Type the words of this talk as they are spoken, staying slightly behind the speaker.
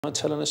Not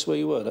telling us where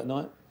you were that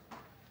night?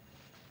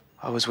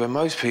 I was where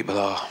most people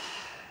are,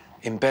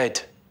 in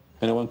bed.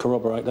 Anyone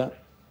corroborate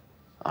that?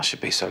 I should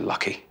be so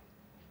lucky.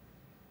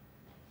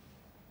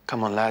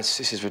 Come on, lads,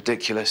 this is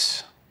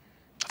ridiculous.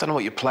 I don't know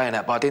what you're playing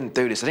at, but I didn't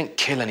do this. I didn't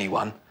kill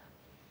anyone.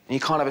 And you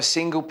can't have a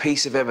single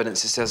piece of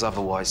evidence that says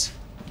otherwise.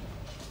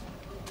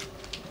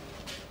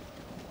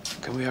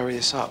 Can we hurry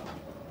this up?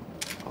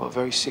 I've got a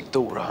very sick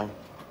daughter at home.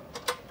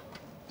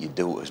 Your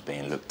daughter's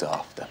being looked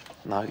after.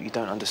 No, you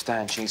don't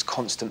understand. She needs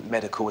constant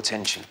medical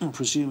attention. Well,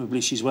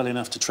 presumably she's well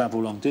enough to travel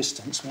long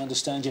distance. We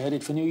understand you're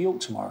headed for New York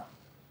tomorrow.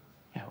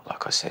 Yeah, well,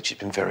 like I said, she's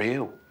been very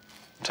ill.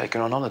 I'm taking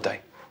her on holiday.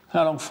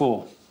 How long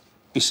for?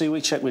 You see,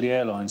 we checked with the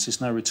airlines.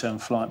 There's no return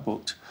flight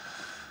booked.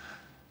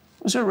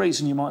 Was there a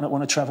reason you might not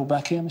want to travel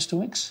back here, Mr.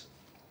 Wicks?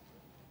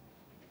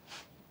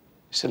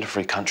 Still a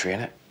free country,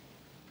 innit?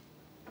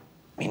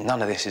 I mean,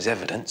 none of this is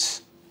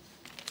evidence.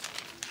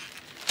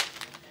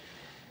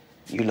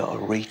 You lot are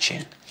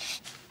reaching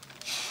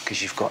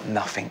because you've got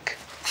nothing.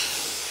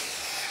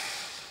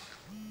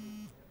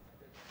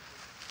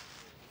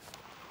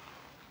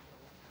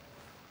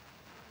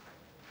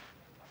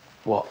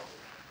 What?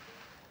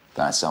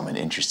 Found something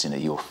interesting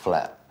at your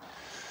flat.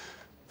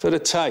 For the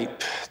tape,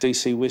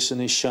 DC Whisson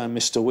is showing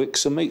Mr.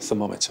 Wicks a meat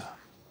thermometer.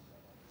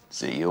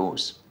 Is it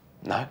yours?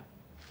 No.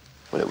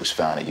 Well, it was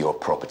found at your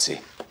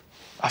property.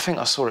 I think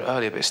I saw it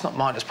earlier, but it's not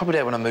mine. It's probably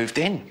there when I moved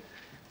in.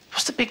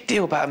 What's the big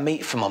deal about a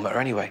meat thermometer,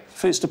 anyway?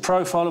 Fits the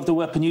profile of the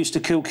weapon used to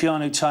kill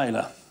Keanu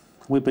Taylor.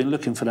 We've been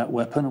looking for that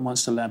weapon, and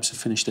once the labs have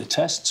finished their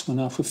tests, we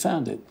know if we've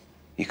found it.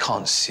 You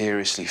can't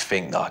seriously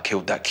think that I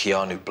killed that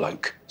Keanu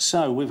bloke.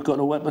 So, we've got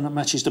a weapon that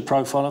matches the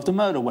profile of the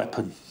murder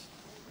weapon.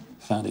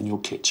 Found in your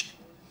kitchen.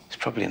 It's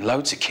probably in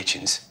loads of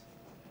kitchens.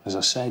 As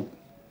I said,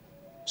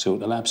 see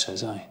what the lab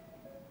says, eh?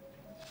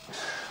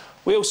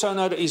 We also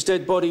know that his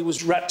dead body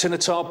was wrapped in a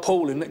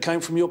tarpaulin that came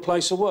from your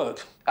place of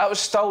work. That was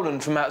stolen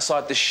from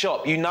outside the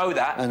shop. You know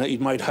that. And that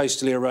you'd made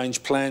hastily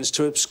arranged plans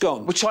to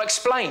abscond. Which I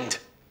explained.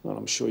 Well,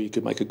 I'm sure you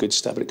could make a good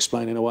stab at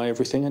explaining away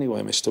everything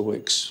anyway, Mr.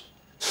 Wicks.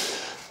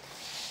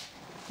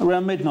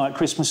 Around midnight,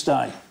 Christmas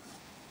Day,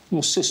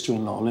 your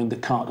sister-in-law, Linda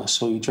Carter,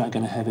 saw you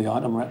dragging a heavy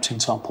item wrapped in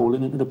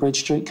tarpaulin into the Bridge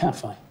Street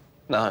Cafe.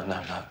 No.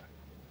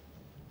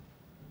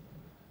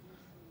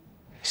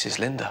 This is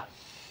Linda.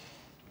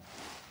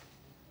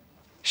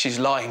 She's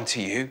lying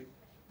to you.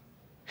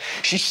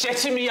 She's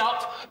setting me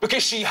up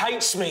because she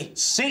hates me.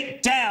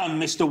 Sit down,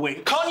 Mr.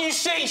 Wicks. Can't you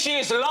see she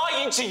is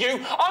lying to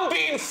you? I'm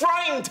being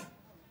framed.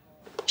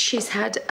 She's had